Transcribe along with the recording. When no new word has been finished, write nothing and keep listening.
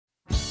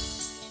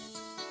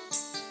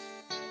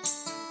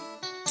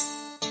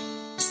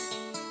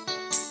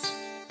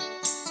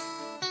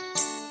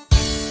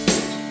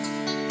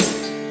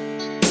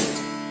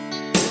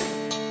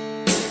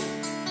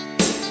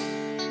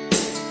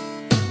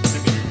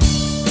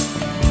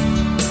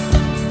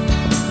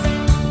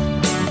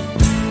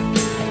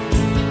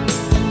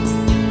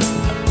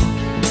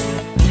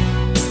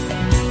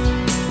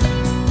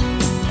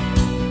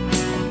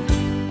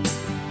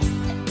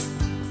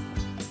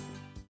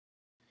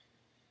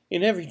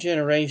In every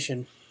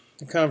generation,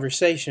 a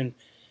conversation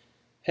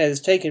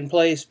has taken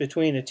place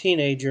between a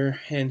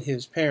teenager and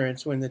his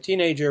parents when the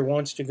teenager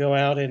wants to go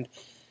out and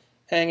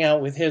hang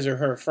out with his or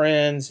her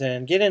friends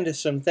and get into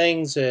some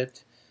things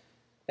that,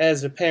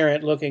 as a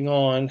parent looking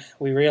on,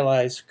 we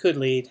realize could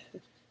lead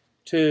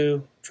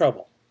to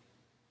trouble.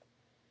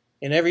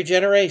 In every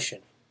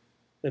generation,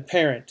 the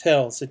parent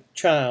tells the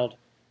child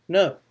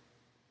no,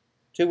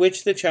 to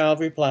which the child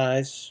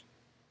replies,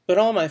 "But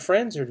all my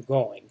friends are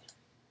going."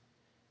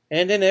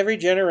 And in every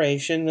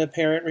generation, the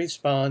parent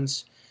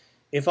responds,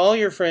 "If all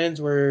your friends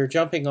were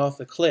jumping off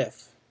the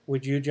cliff,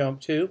 would you jump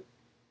too?"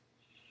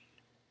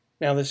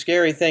 Now, the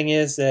scary thing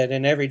is that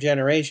in every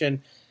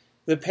generation,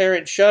 the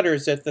parent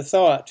shudders at the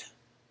thought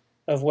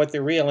of what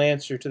the real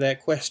answer to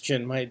that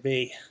question might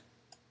be.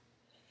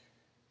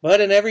 But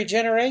in every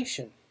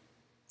generation,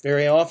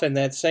 very often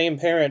that same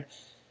parent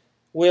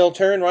will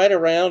turn right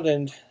around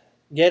and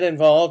get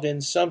involved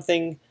in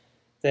something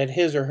that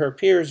his or her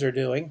peers are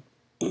doing,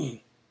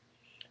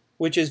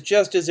 which is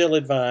just as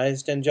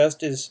ill-advised and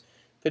just as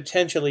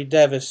potentially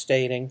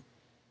devastating,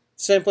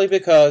 simply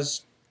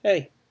because,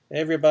 hey,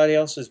 everybody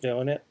else is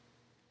doing it.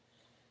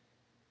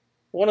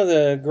 One of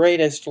the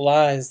greatest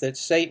lies that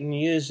Satan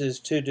uses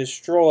to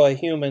destroy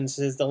humans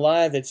is the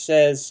lie that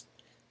says,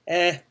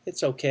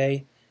 it's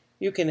okay.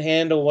 You can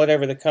handle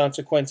whatever the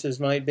consequences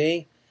might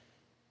be.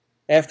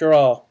 After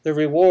all, the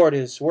reward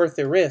is worth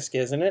the risk,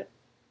 isn't it?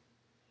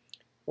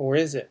 Or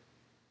is it?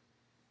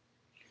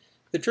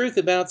 The truth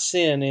about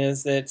sin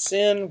is that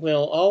sin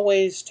will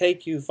always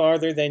take you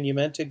farther than you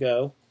meant to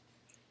go,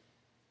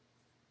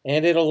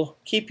 and it'll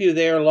keep you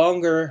there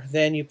longer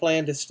than you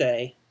plan to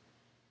stay,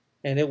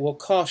 and it will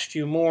cost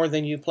you more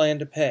than you plan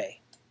to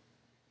pay.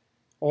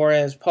 Or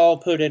as Paul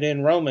put it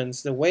in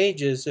Romans, the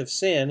wages of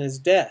sin is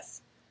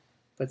death,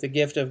 but the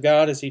gift of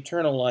God is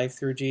eternal life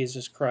through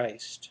Jesus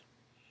Christ.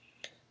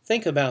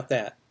 Think about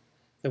that.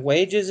 The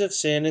wages of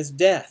sin is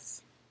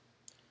death.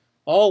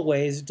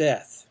 Always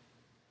death.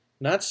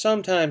 Not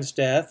sometimes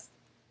death,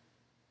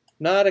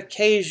 not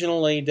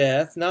occasionally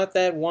death, not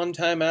that one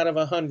time out of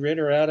 100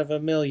 or out of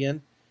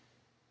 1,000,000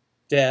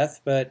 death,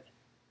 but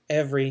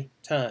every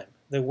time.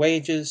 The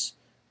wages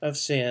of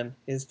sin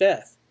is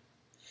death.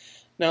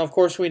 Now, of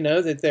course, we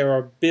know that there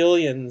are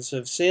billions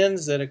of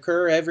sins that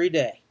occur every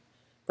day,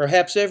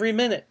 perhaps every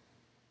minute,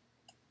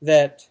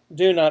 that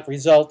do not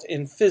result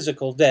in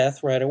physical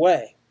death right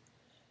away.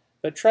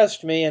 But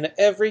trust me, in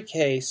every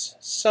case,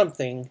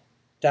 something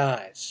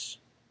dies.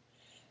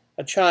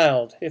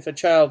 If a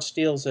child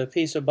steals a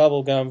piece of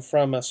bubble gum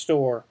from a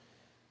store,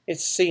 it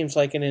seems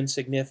like an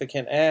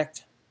insignificant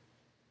act.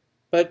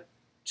 But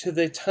to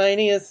the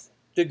tiniest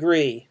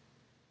degree,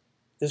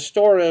 the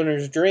store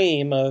owner's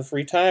dream of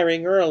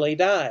retiring early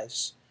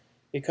dies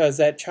because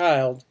that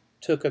child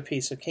took a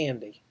piece of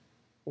candy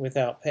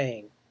without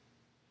paying.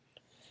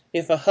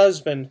 If a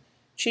husband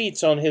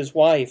cheats on his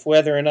wife,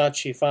 whether or not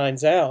she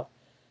finds out,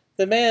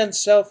 the man's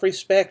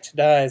self-respect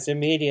dies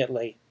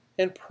immediately,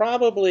 and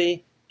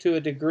probably to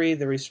a degree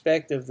the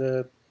respect of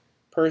the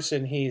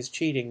person he's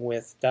cheating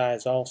with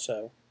dies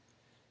also.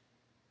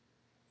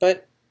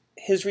 But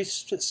his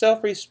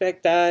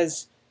self-respect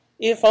dies,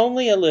 if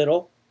only a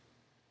little,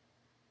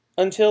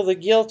 until the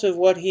guilt of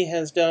what he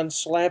has done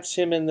slaps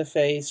him in the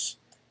face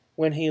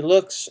when he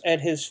looks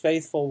at his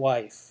faithful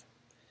wife.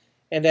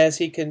 And as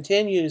he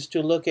continues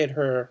to look at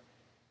her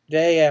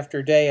day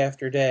after day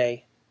after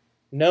day,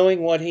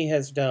 knowing what he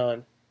has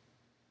done,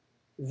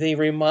 the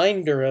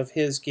reminder of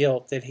his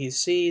guilt that he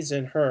sees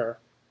in her,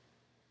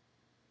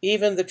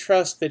 even the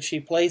trust that she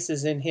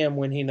places in him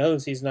when he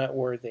knows he's not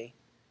worthy,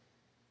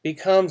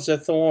 becomes a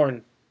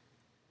thorn,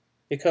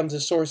 becomes a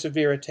source of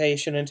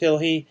irritation until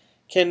he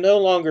can no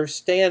longer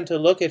stand to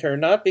look at her,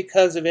 not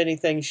because of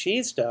anything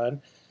she's done,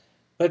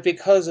 but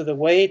because of the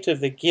weight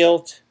of the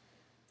guilt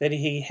that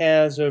he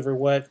has over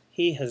what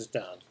he has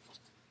done.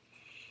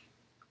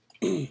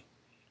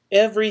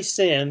 Every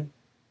sin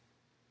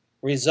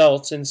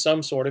results in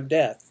some sort of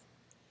death.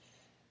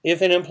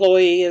 If an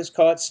employee is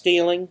caught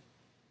stealing,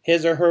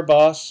 his or her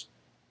boss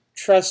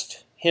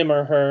trusts him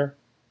or her,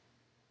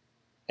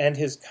 and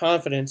his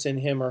confidence in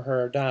him or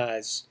her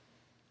dies.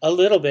 A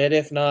little bit,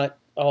 if not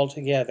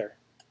altogether.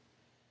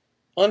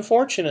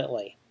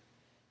 Unfortunately,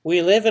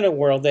 we live in a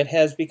world that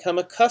has become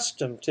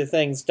accustomed to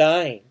things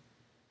dying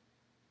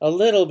a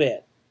little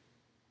bit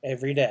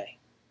every day.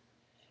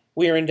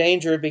 We are in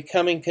danger of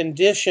becoming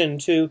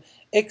conditioned to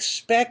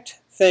expect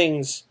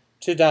things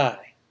to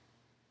die.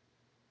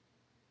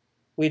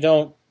 We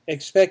don't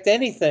expect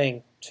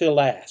anything to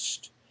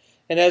last.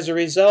 And as a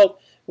result,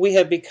 we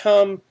have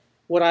become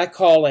what I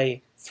call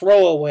a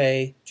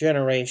throwaway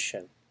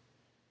generation.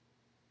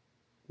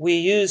 We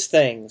use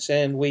things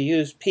and we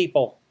use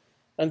people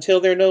until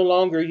they're no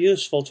longer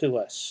useful to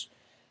us.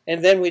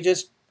 And then we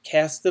just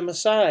cast them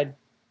aside.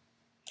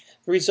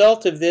 The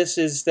result of this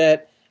is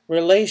that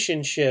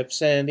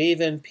relationships and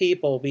even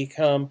people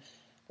become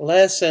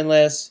less and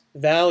less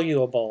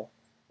valuable,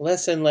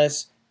 less and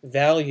less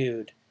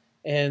valued,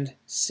 and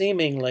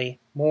seemingly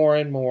more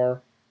and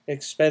more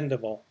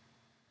expendable.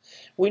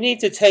 We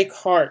need to take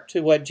heart to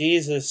what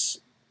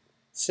Jesus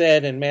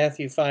said in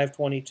Matthew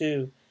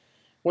 5:22,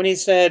 when he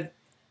said,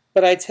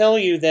 "But I tell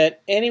you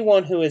that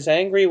anyone who is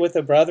angry with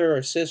a brother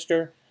or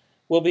sister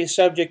will be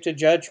subject to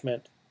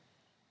judgment.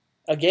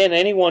 Again,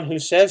 anyone who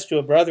says to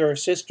a brother or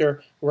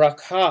sister,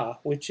 Rakah,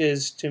 which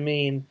is to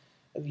mean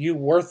you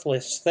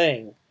worthless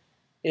thing,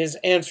 is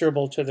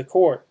answerable to the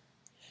court.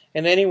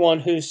 And anyone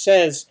who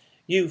says,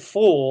 you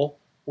fool,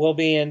 will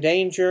be in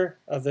danger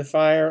of the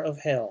fire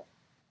of hell."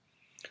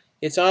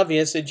 It's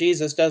obvious that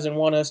Jesus doesn't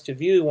want us to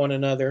view one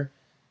another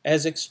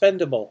as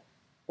expendable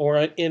or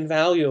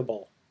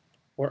invaluable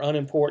or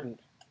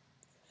unimportant.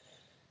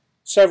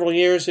 Several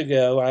years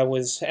ago, I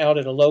was out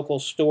at a local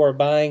store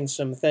buying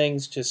some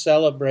things to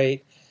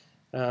celebrate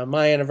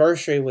my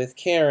anniversary with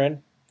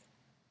Karen,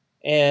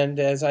 and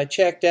as I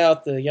checked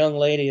out, the young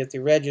lady at the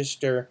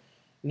register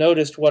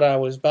noticed what I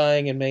was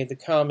buying and made the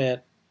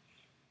comment,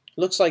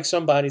 "Looks like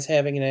somebody's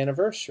having an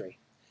anniversary."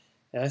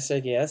 And I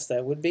said, "Yes,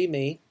 that would be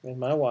me and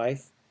my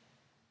wife."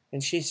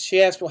 And she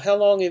asked, "Well, how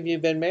long have you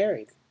been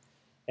married?"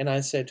 And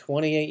I said,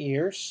 28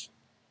 years.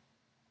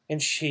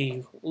 And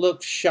she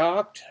looked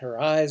shocked.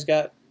 Her eyes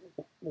got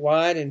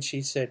wide, and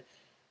she said,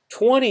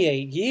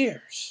 28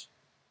 years?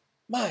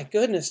 My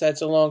goodness,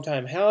 that's a long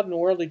time. How in the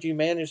world did you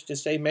manage to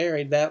stay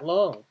married that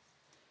long?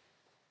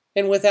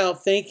 And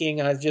without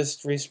thinking, I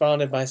just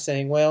responded by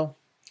saying, well,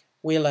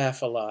 we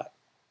laugh a lot.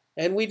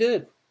 And we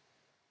do.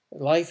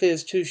 Life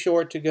is too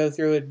short to go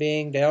through it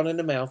being down in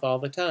the mouth all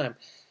the time.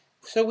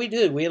 So we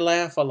do. We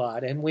laugh a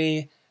lot, and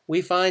we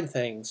find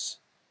things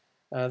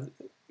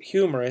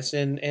humorous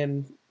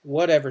in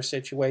whatever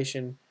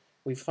situation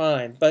we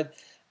find. But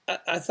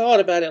I thought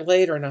about it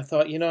later, and I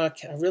thought,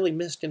 I really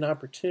missed an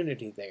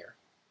opportunity there.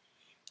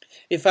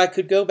 If I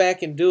could go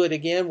back and do it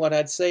again, what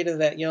I'd say to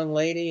that young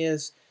lady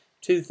is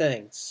two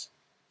things.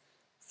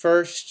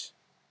 First,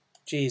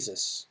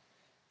 Jesus.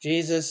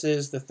 Jesus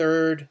is the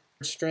third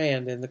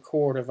strand in the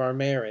cord of our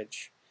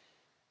marriage.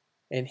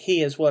 And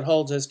He is what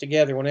holds us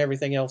together when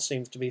everything else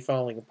seems to be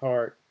falling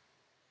apart.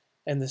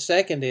 And the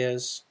second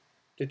is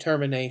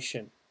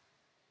determination.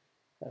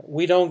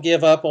 We don't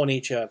give up on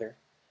each other.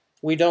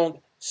 We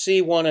don't see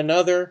one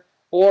another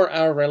or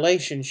our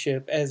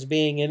relationship as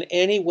being in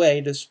any way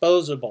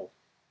disposable.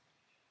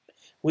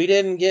 We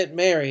didn't get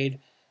married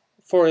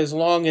for as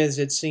long as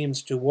it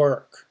seems to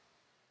work.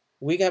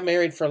 We got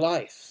married for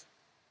life.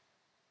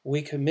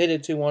 We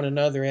committed to one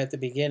another at the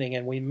beginning,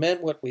 and we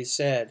meant what we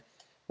said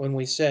when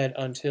we said,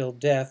 until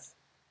death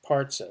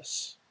parts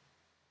us.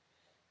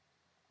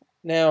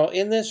 Now,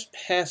 in this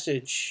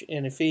passage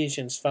in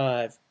Ephesians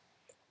 5,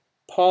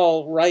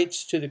 Paul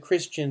writes to the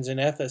Christians in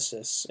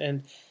Ephesus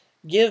and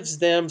gives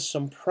them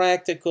some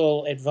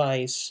practical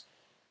advice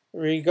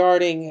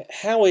regarding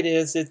how it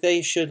is that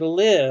they should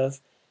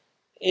live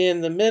in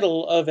the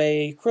middle of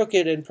a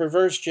crooked and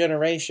perverse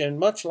generation,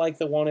 much like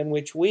the one in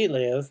which we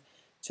live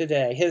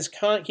today.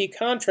 He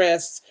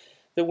contrasts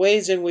the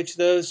ways in which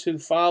those who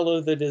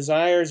follow the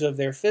desires of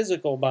their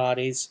physical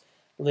bodies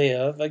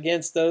live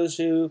against those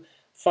who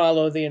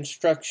follow the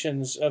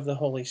instructions of the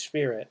Holy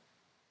Spirit.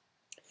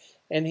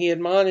 And he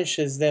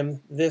admonishes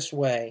them this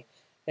way,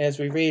 as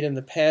we read in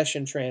the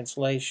Passion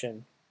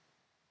Translation.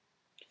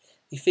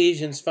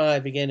 Ephesians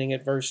 5, beginning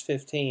at verse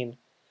 15.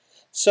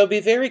 "So be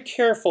very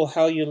careful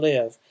how you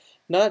live,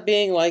 not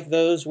being like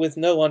those with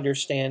no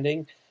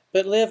understanding,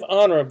 but live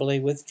honorably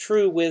with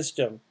true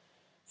wisdom.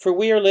 For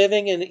we are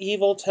living in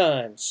evil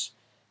times.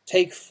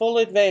 Take full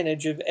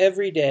advantage of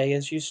every day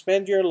as you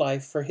spend your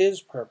life for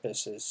His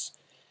purposes.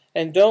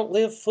 And don't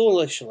live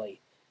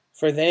foolishly,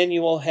 for then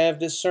you will have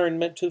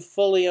discernment to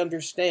fully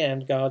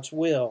understand God's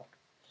will.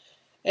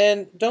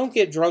 And don't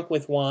get drunk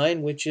with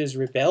wine, which is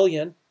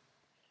rebellion.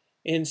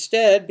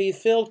 Instead, be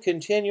filled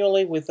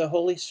continually with the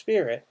Holy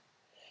Spirit,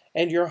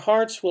 and your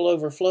hearts will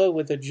overflow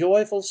with a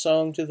joyful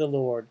song to the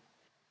Lord.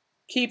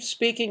 Keep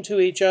speaking to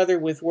each other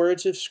with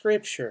words of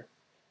Scripture,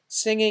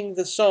 singing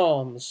the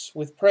psalms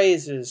with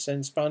praises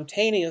and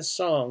spontaneous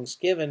songs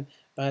given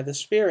by the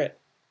Spirit.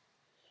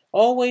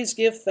 Always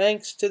give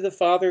thanks to the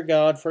Father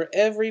God for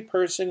every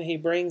person He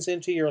brings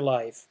into your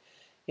life,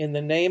 in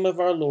the name of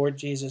our Lord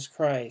Jesus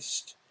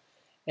Christ.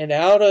 And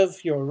out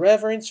of your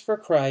reverence for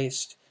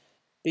Christ,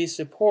 be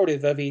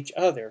supportive of each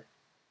other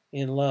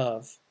in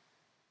love."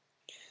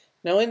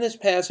 Now in this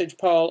passage,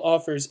 Paul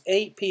offers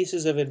 8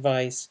 pieces of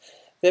advice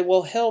that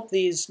will help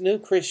these new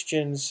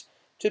Christians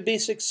to be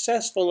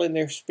successful in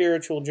their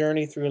spiritual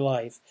journey through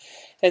life.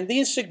 And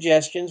these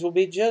suggestions will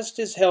be just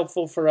as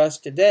helpful for us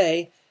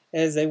today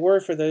as they were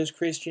for those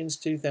Christians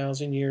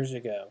 2,000 years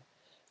ago.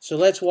 So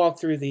let's walk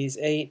through these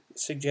 8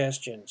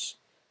 suggestions,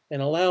 and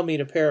allow me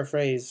to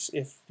paraphrase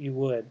if you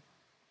would.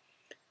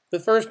 The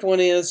first one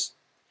is,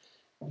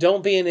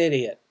 don't be an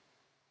idiot.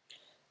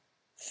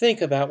 Think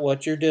about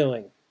what you're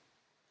doing.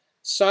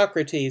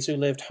 Socrates, who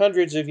lived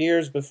hundreds of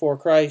years before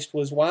Christ,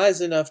 was wise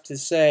enough to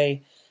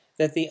say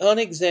that the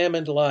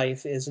unexamined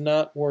life is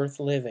not worth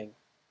living.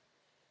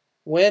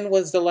 When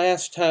was the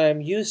last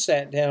time you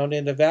sat down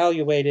and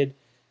evaluated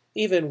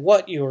even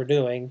what you are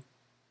doing,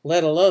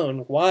 let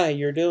alone why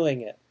you're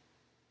doing it?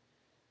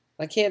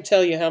 I can't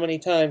tell you how many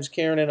times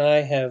Karen and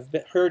I have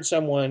heard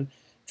someone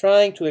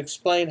trying to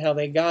explain how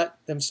they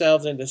got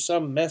themselves into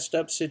some messed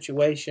up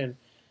situation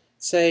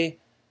say,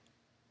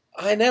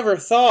 I never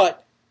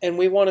thought, and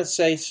we want to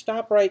say,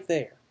 stop right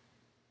there.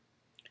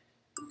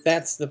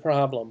 That's the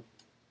problem.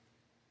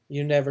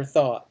 You never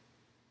thought.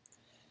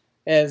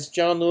 As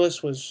John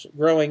Lewis was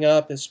growing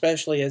up,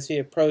 especially as he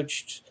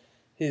approached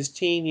his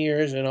teen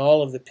years and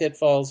all of the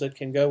pitfalls that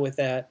can go with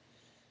that,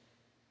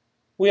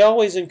 we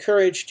always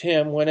encouraged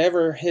him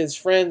whenever his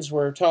friends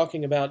were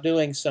talking about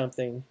doing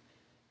something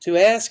to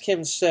ask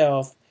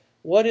himself,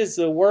 what is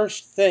the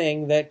worst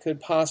thing that could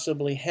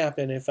possibly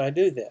happen if I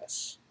do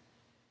this?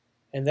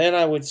 And then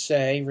I would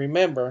say,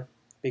 remember,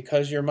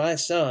 because you're my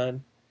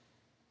son,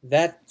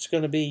 that's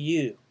going to be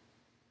you.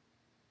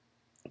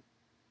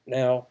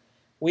 Now,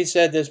 we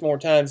said this more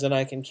times than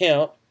I can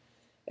count,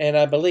 and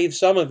I believe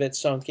some of it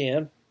sunk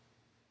in.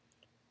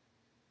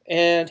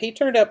 And he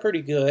turned out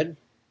pretty good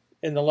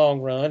in the long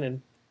run,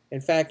 and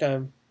in fact,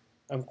 I'm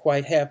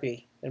quite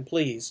happy and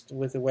pleased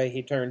with the way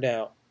he turned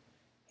out.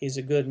 He's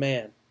a good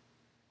man,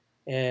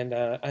 and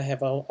I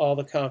have all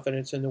the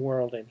confidence in the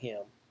world in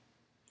him.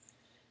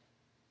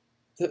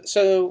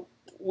 So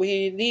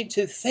we need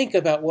to think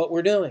about what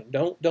we're doing.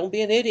 Don't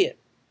be an idiot.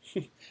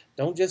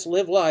 Don't just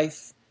live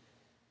life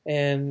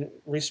and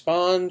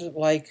respond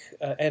like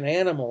an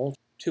animal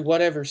to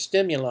whatever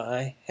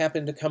stimuli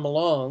happen to come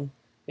along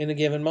in a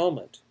given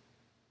moment.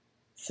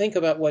 Think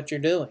about what you're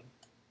doing.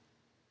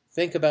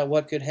 Think about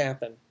what could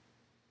happen.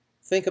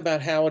 Think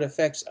about how it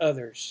affects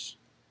others.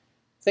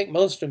 Think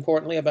most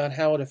importantly about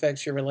how it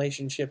affects your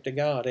relationship to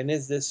God. And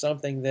is this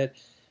something that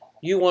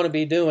you want to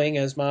be doing,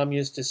 as Mom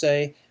used to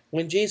say,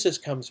 when Jesus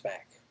comes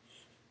back?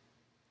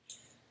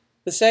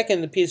 The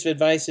second piece of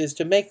advice is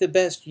to make the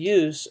best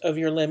use of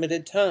your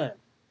limited time.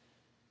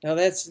 Now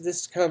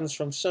this comes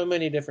from so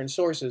many different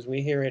sources.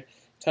 We hear it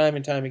time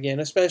and time again,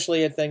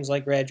 especially at things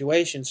like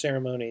graduation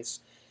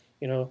ceremonies.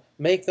 You know,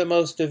 make the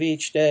most of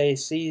each day,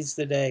 seize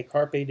the day,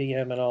 carpe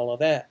diem, and all of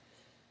that.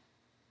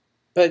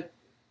 But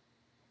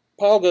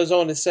Paul goes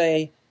on to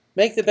say,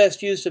 make the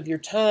best use of your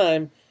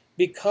time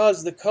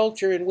because the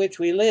culture in which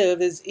we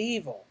live is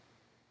evil.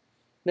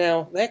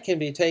 Now, that can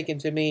be taken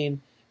to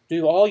mean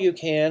do all you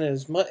can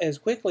as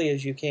quickly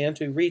as you can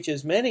to reach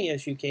as many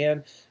as you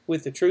can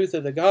with the truth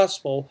of the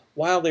gospel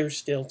while there's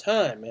still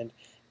time, and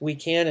we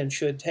can and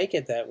should take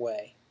it that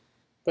way.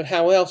 But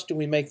how else do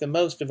we make the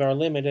most of our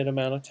limited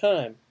amount of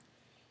time?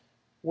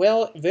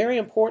 Well, very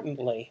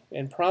importantly,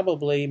 and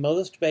probably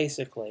most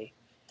basically,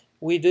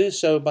 we do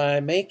so by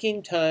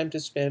making time to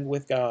spend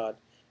with God,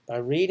 by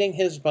reading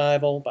His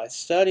Bible, by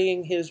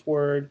studying His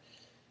Word,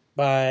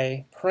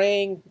 by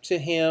praying to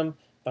Him,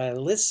 by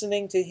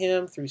listening to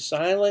Him through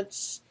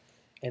silence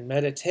and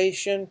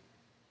meditation,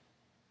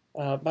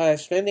 by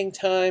spending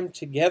time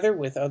together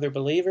with other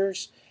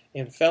believers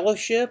in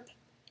fellowship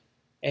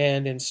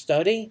and in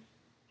study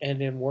and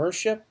in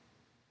worship.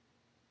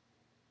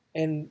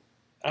 And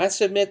I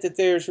submit that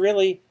there's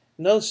really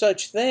no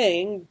such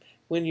thing,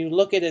 when you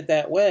look at it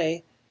that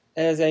way,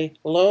 as a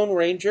Lone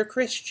Ranger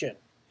Christian.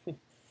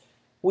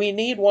 We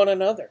need one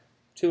another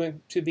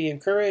to be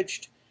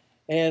encouraged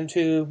and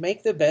to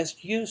make the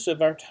best use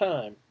of our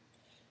time.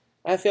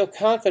 I feel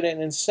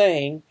confident in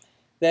saying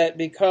that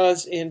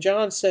because in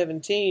John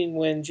 17,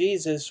 when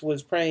Jesus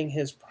was praying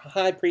his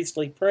high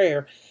priestly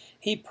prayer,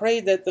 he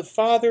prayed that the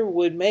Father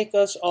would make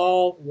us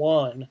all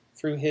one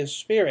through his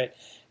Spirit.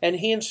 And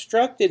he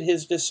instructed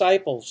his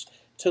disciples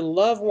to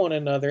love one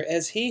another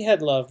as he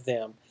had loved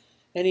them.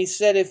 And he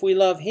said, if we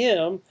love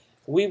him,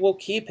 we will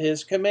keep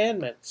his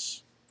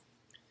commandments.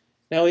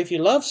 Now, if you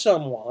love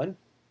someone,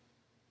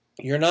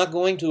 you're not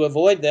going to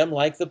avoid them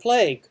like the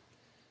plague,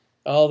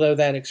 although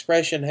that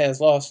expression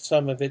has lost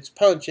some of its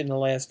punch in the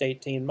last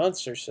 18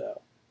 months or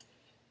so.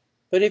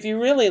 But if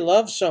you really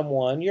love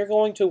someone, you're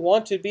going to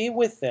want to be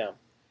with them,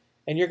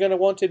 and you're going to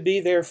want to be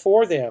there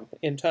for them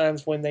in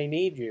times when they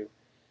need you.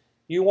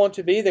 You want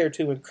to be there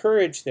to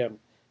encourage them,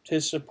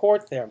 to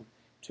support them,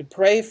 to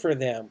pray for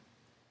them,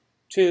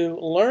 to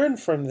learn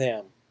from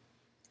them,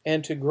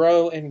 and to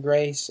grow in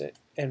grace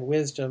and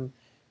wisdom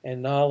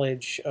and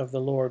knowledge of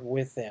the Lord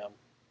with them.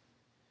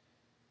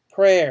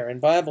 Prayer and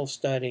Bible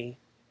study,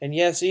 and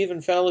yes, even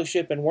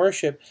fellowship and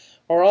worship,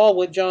 are all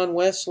what John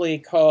Wesley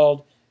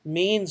called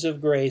means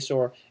of grace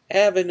or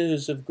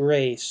avenues of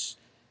grace,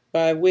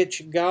 by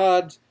which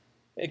God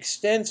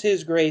extends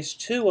his grace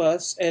to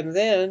us and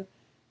then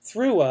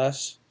through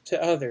us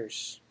to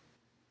others.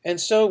 And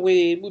so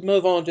we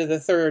move on to the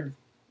third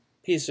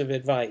piece of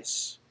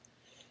advice,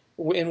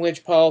 in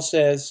which Paul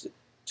says,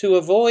 to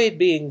avoid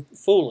being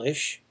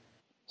foolish,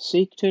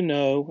 seek to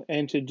know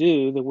and to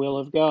do the will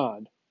of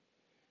God.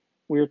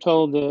 We are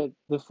told that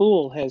the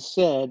fool has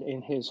said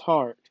in his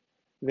heart,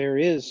 there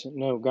is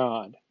no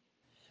God.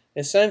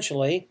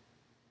 Essentially,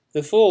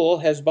 the fool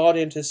has bought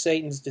into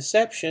Satan's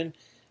deception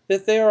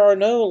that there are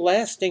no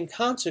lasting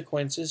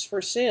consequences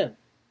for sin.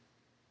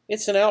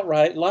 It's an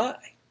outright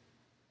lie.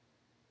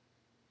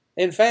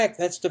 In fact,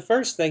 that's the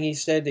first thing he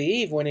said to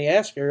Eve when he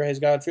asked her, has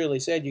God truly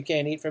said you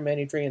can't eat from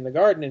any tree in the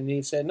garden? And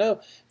Eve said, no,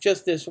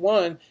 just this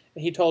one.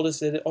 He told us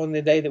that on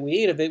the day that we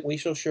eat of it, we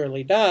shall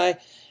surely die.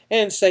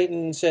 And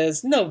Satan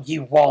says, no,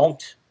 you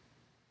won't.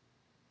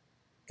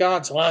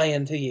 God's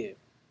lying to you.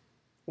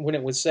 When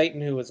it was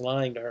Satan who was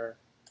lying to her.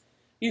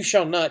 You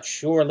shall not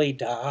surely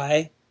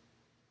die.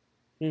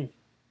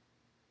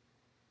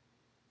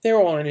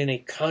 There aren't any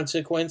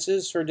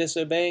consequences for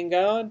disobeying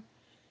God.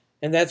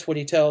 And that's what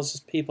he tells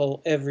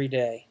people every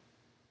day.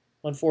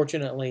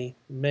 Unfortunately,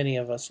 many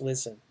of us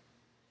listen.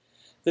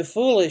 The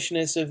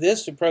foolishness of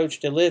this approach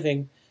to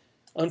living,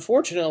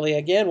 unfortunately,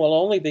 again, will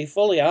only be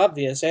fully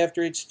obvious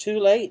after it's too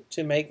late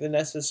to make the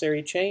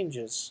necessary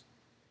changes.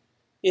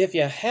 If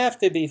you have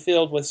to be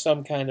filled with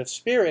some kind of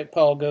spirit,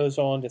 Paul goes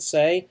on to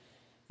say,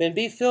 then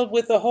be filled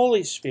with the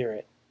Holy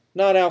Spirit,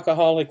 not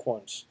alcoholic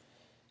ones.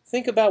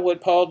 Think about what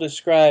Paul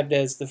described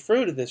as the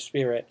fruit of the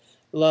Spirit: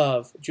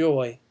 love,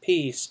 joy,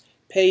 peace,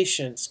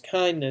 patience,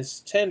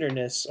 kindness,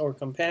 tenderness or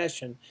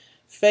compassion,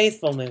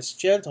 faithfulness,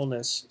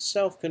 gentleness,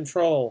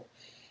 self-control.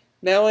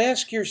 Now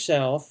ask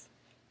yourself,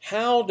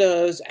 how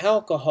does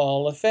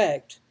alcohol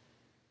affect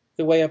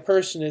the way a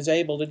person is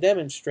able to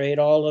demonstrate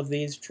all of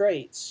these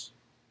traits?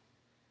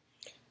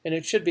 And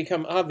it should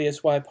become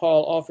obvious why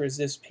Paul offers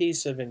this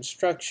piece of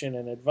instruction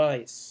and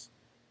advice.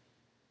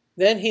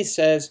 Then he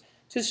says,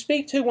 to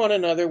speak to one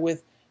another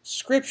with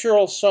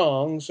scriptural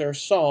songs or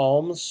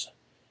psalms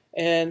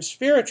and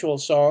spiritual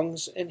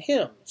songs and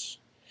hymns.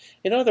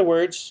 In other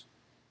words,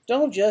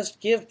 don't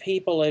just give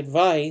people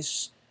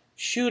advice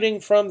shooting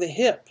from the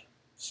hip,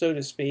 so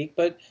to speak,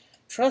 but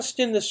trust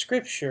in the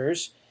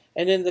scriptures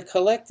and in the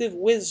collective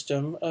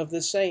wisdom of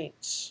the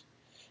saints.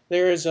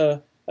 There is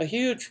a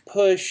huge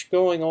push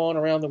going on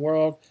around the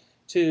world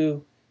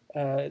to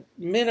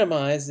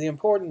minimize the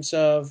importance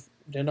of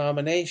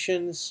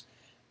denominations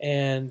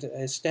and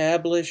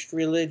established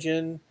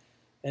religion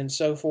and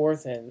so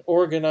forth, and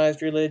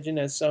organized religion,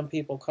 as some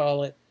people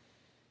call it.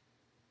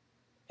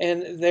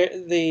 And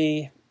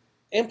the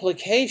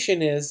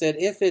implication is that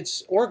if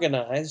it's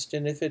organized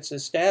and if it's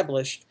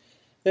established,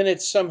 then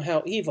it's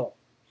somehow evil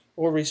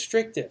or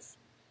restrictive.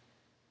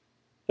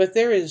 But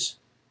there is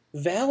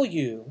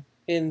value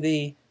in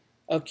the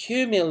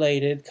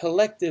accumulated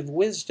collective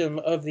wisdom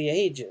of the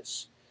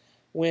ages.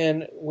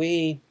 When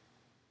we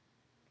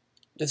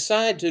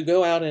decide to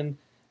go out and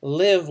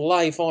live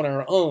life on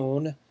our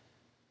own,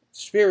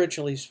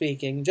 spiritually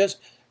speaking, just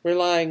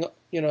relying,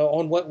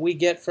 on what we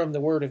get from the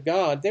Word of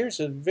God,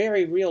 there's a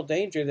very real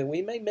danger that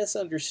we may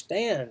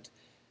misunderstand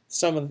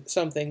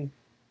something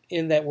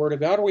in that Word of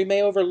God, or we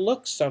may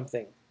overlook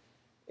something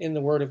in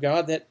the Word of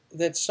God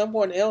that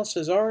someone else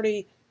has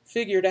already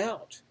figured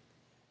out.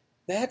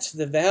 That's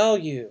the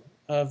value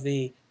of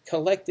the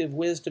collective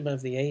wisdom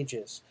of the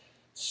ages.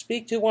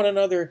 Speak to one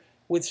another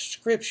with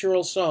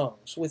scriptural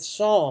songs, with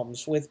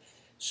psalms, with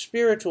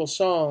spiritual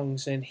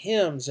songs and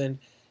hymns,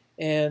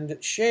 and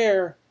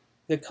share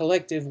the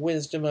collective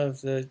wisdom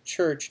of the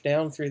church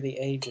down through the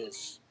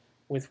ages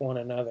with one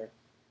another.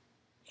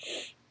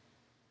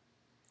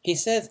 He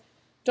says,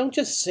 don't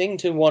just sing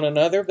to one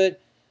another,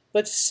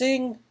 but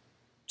sing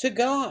to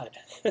God.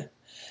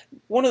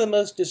 One of the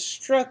most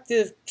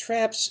destructive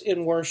traps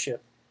in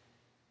worship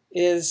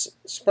is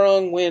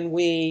sprung when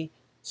we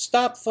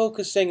stop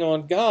focusing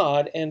on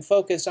God and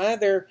focus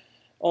either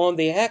on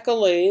the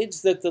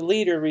accolades that the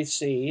leader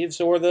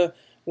receives or the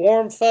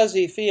warm,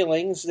 fuzzy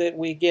feelings that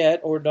we get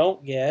or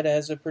don't get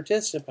as a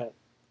participant.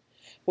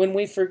 When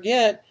we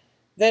forget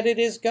that it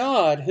is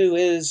God who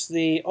is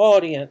the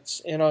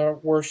audience in our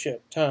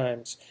worship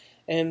times,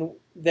 and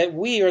that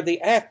we are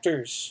the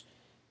actors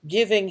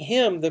giving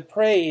Him the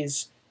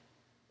praise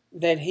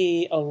that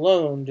He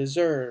alone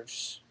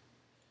deserves.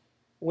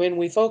 When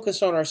we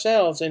focus on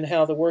ourselves and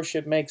how the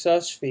worship makes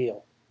us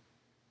feel,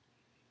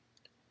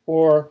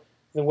 or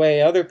the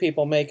way other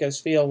people make us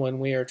feel when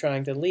we are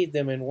trying to lead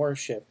them in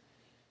worship,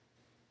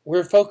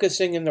 we're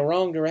focusing in the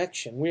wrong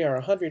direction. We are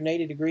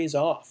 180 degrees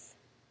off.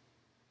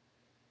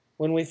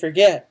 When we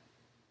forget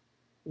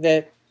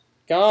that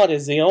God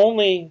is the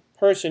only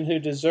person who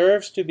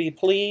deserves to be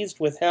pleased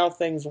with how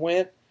things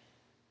went,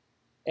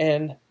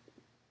 and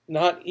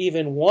not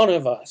even one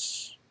of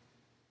us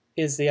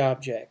is the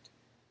object,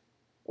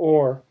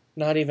 or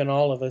not even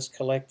all of us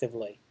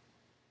collectively.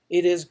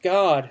 It is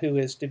God who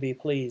is to be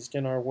pleased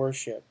in our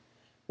worship.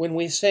 When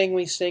we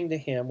sing to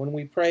Him. When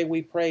we pray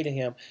to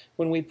Him.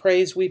 When we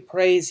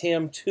praise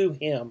Him to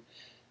Him.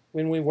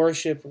 When we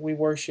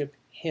worship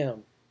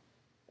Him.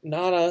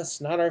 Not us,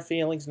 not our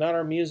feelings, not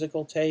our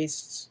musical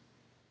tastes.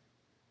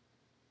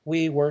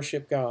 We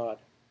worship God.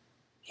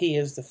 He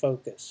is the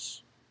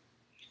focus.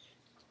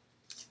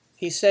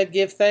 He said,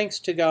 give thanks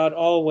to God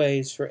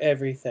always for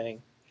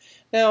everything.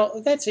 Now,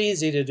 that's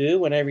easy to do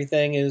when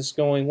everything is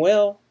going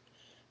well.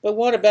 But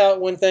what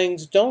about when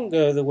things don't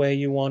go the way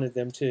you wanted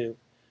them to,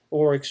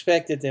 or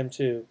expected them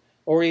to,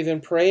 or even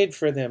prayed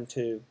for them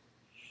to?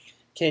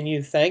 Can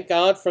you thank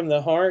God from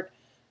the heart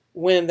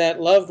when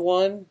that loved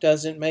one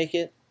doesn't make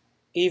it,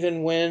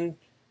 even when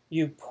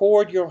you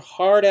poured your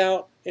heart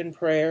out in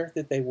prayer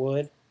that they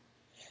would?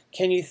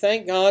 Can you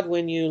thank God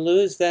when you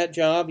lose that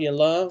job you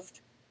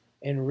loved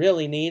and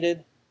really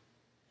needed?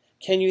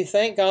 Can you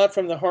thank God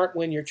from the heart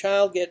when your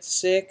child gets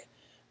sick,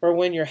 or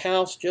when your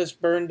house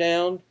just burned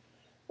down,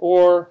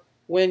 or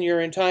when your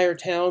entire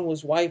town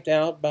was wiped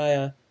out by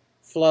a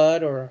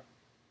flood or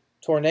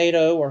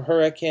tornado or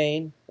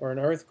hurricane or an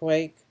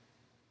earthquake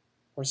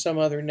or some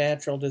other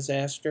natural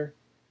disaster?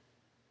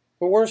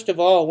 Or worst of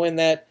all, when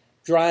that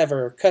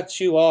driver cuts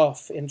you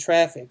off in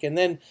traffic and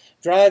then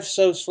drives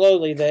so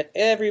slowly that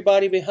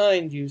everybody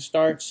behind you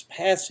starts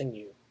passing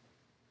you.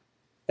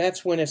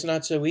 That's when it's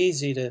not so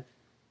easy to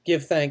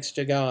give thanks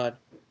to God.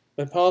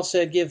 But Paul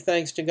said, give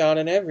thanks to God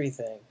in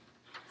everything.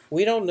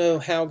 We don't know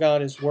how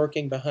God is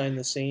working behind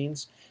the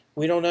scenes.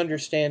 We don't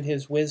understand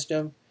His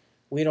wisdom.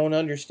 We don't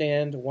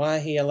understand why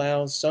He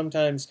allows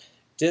sometimes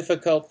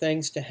difficult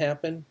things to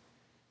happen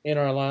in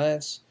our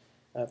lives.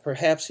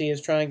 Perhaps He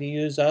is trying to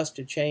use us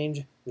to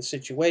change the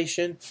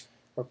situation,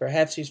 or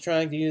perhaps He's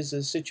trying to use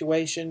the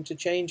situation to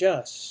change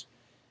us.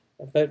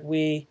 But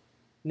we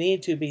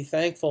need to be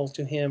thankful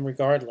to Him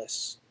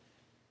regardless.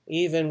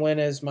 Even when,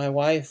 as my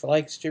wife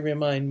likes to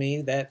remind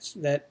me,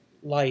 that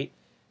light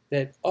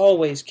that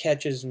always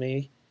catches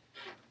me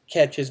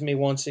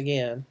once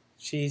again.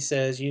 She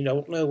says, you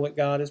don't know what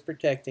God is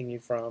protecting you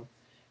from.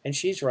 And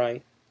she's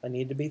right. I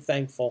need to be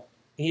thankful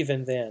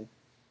even then.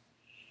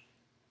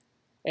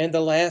 And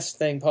the last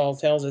thing Paul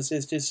tells us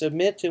is to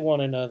submit to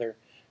one another,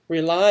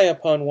 rely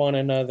upon one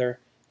another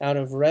out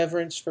of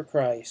reverence for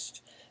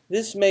Christ.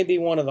 This may be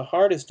one of the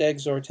hardest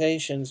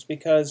exhortations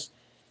because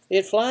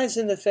it flies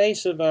in the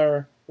face of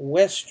our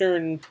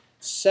Western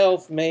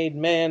self-made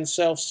man,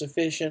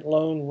 self-sufficient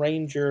Lone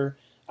Ranger,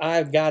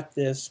 I've got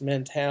this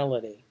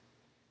mentality.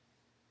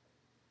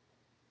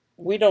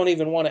 We don't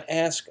even want to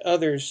ask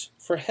others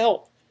for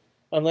help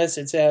unless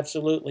it's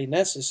absolutely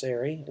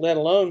necessary, let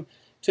alone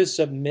to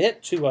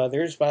submit to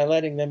others by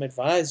letting them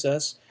advise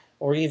us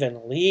or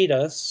even lead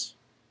us.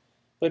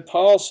 But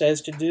Paul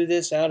says to do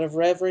this out of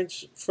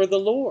reverence for the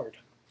Lord.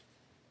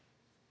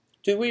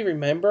 Do we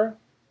remember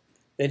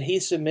that He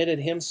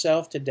submitted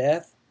Himself to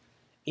death,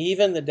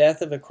 even the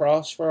death of a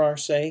cross for our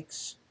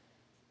sakes?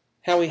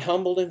 How He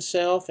humbled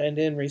Himself, and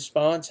in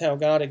response how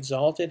God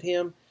exalted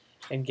Him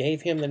and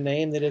gave Him the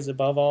name that is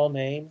above all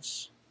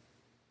names?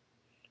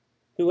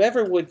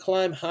 Whoever would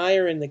climb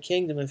higher in the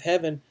kingdom of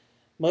heaven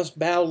must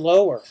bow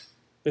lower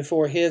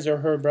before his or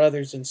her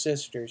brothers and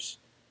sisters.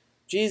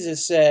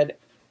 Jesus said,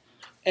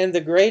 and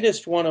the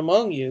greatest one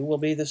among you will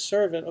be the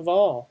servant of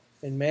all,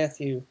 in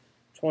Matthew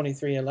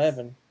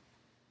 23:11.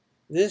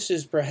 This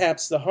is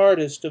perhaps the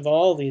hardest of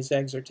all these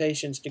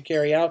exhortations to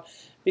carry out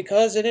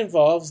because it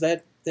involves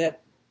that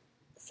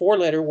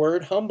four-letter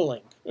word,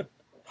 humbling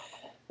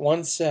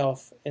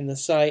oneself in the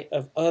sight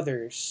of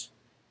others.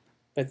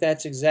 But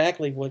that's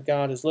exactly what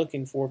God is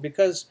looking for,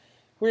 because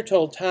we're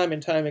told time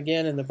and time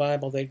again in the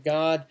Bible that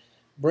God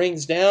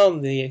brings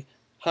down the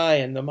high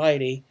and the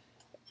mighty,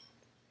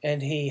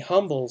 and He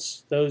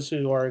humbles those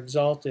who are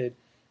exalted,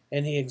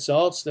 and He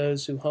exalts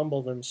those who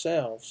humble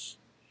themselves.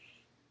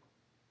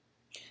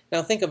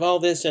 Now think of all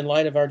this in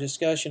light of our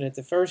discussion at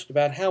the first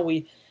about how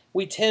we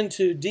tend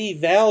to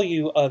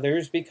devalue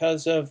others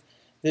because of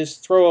this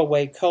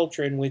throwaway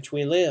culture in which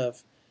we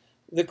live.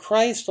 The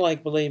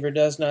Christ-like believer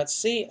does not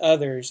see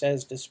others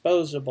as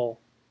disposable,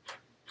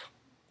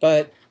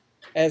 but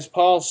as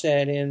Paul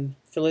said in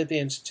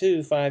Philippians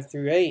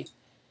 2:5-8,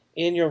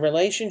 in your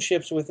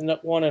relationships with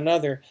one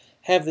another,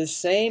 have the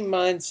same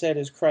mindset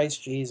as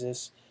Christ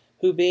Jesus,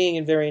 who being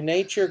in very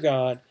nature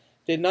God,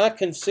 did not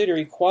consider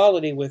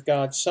equality with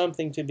God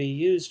something to be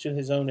used to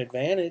His own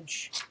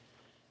advantage.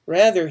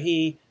 Rather,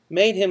 He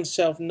made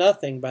Himself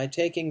nothing by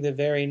taking the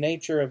very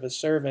nature of a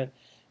servant,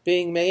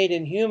 being made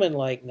in human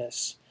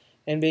likeness,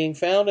 and being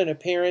found in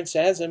appearance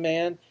as a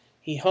man,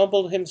 He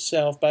humbled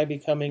Himself by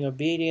becoming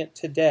obedient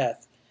to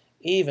death,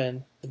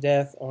 even the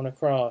death on a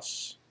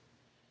cross.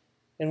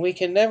 And we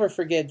can never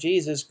forget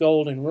Jesus'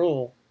 golden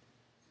rule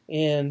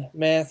in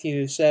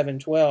Matthew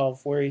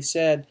 7:12, where He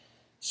said,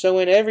 so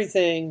in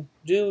everything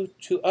do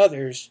to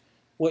others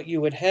what you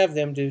would have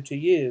them do to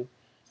you.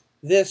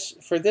 This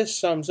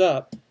sums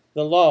up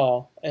the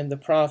law and the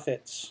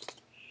prophets.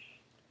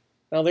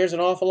 Now there's an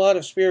awful lot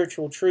of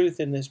spiritual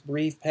truth in this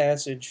brief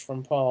passage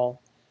from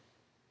Paul,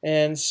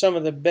 and some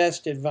of the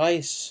best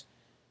advice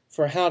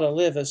for how to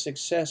live a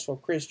successful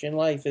Christian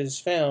life is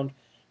found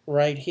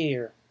right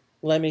here.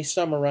 Let me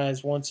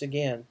summarize once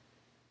again.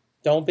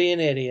 Don't be an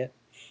idiot.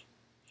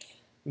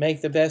 Make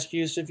the best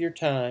use of your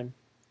time.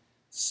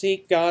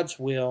 Seek God's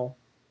will.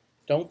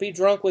 Don't be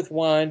drunk with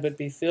wine, but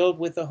be filled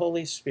with the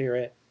Holy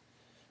Spirit.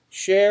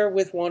 Share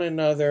with one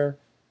another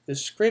the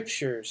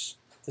Scriptures,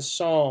 the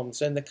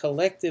Psalms, and the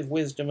collective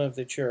wisdom of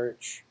the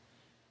church.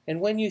 And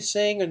when you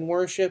sing and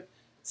worship,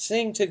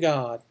 sing to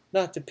God,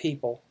 not to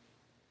people.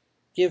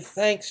 Give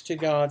thanks to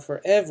God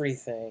for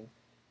everything,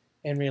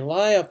 and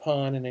rely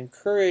upon and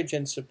encourage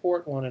and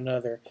support one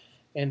another,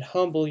 and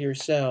humble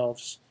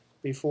yourselves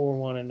before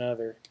one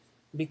another.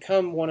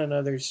 Become one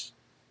another's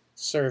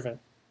servant.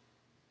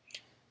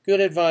 good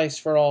advice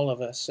for all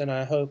of us, and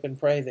I hope and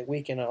pray that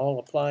we can all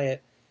apply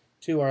it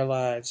to our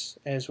lives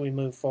as we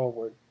move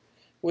forward.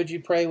 Would you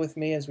pray with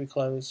me as we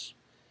close?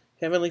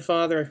 Heavenly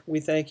Father, we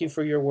thank you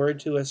for your word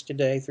to us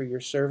today through your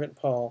servant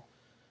Paul.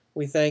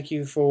 We thank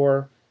you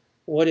for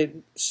what it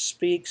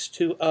speaks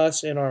to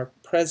us in our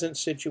present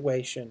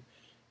situation,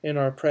 in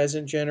our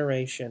present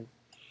generation.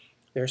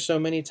 There are so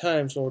many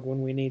times, Lord,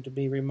 when we need to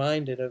be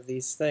reminded of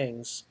these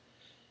things.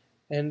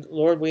 And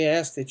Lord, we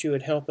ask that you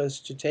would help us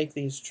to take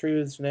these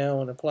truths now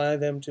and apply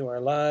them to our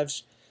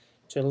lives,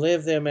 to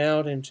live them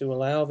out and to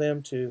allow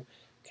them to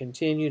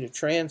continue to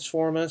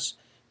transform us,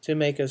 to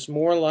make us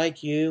more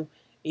like you,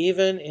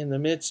 even in the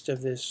midst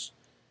of this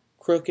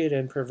crooked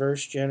and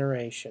perverse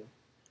generation.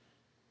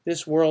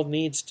 This world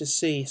needs to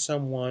see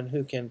someone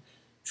who can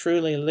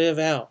truly live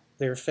out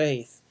their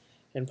faith,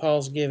 and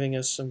Paul's giving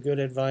us some good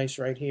advice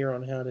right here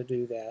on how to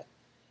do that.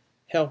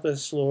 Help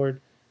us, Lord,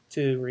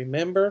 to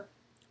remember,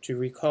 to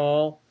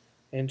recall,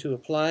 and to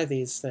apply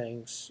these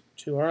things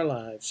to our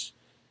lives,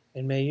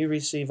 and may you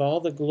receive all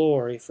the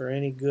glory for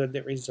any good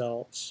that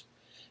results.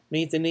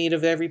 Meet the need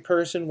of every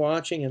person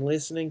watching and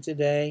listening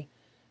today.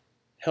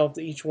 Help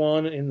each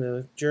one in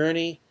the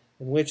journey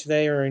in which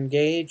they are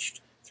engaged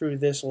through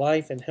this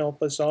life, and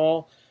help us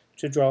all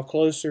to draw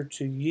closer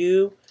to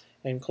you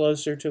and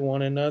closer to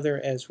one another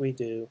as we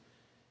do.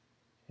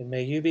 And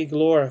may you be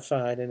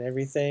glorified in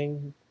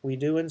everything we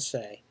do and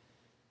say.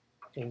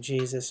 In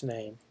Jesus'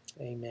 name,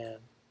 amen.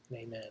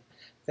 Amen.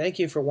 Thank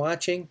you for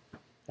watching.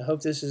 I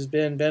hope this has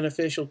been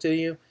beneficial to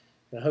you.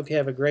 And I hope you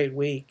have a great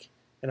week.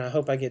 And I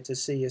hope I get to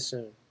see you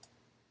soon.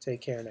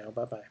 Take care now.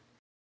 Bye-bye.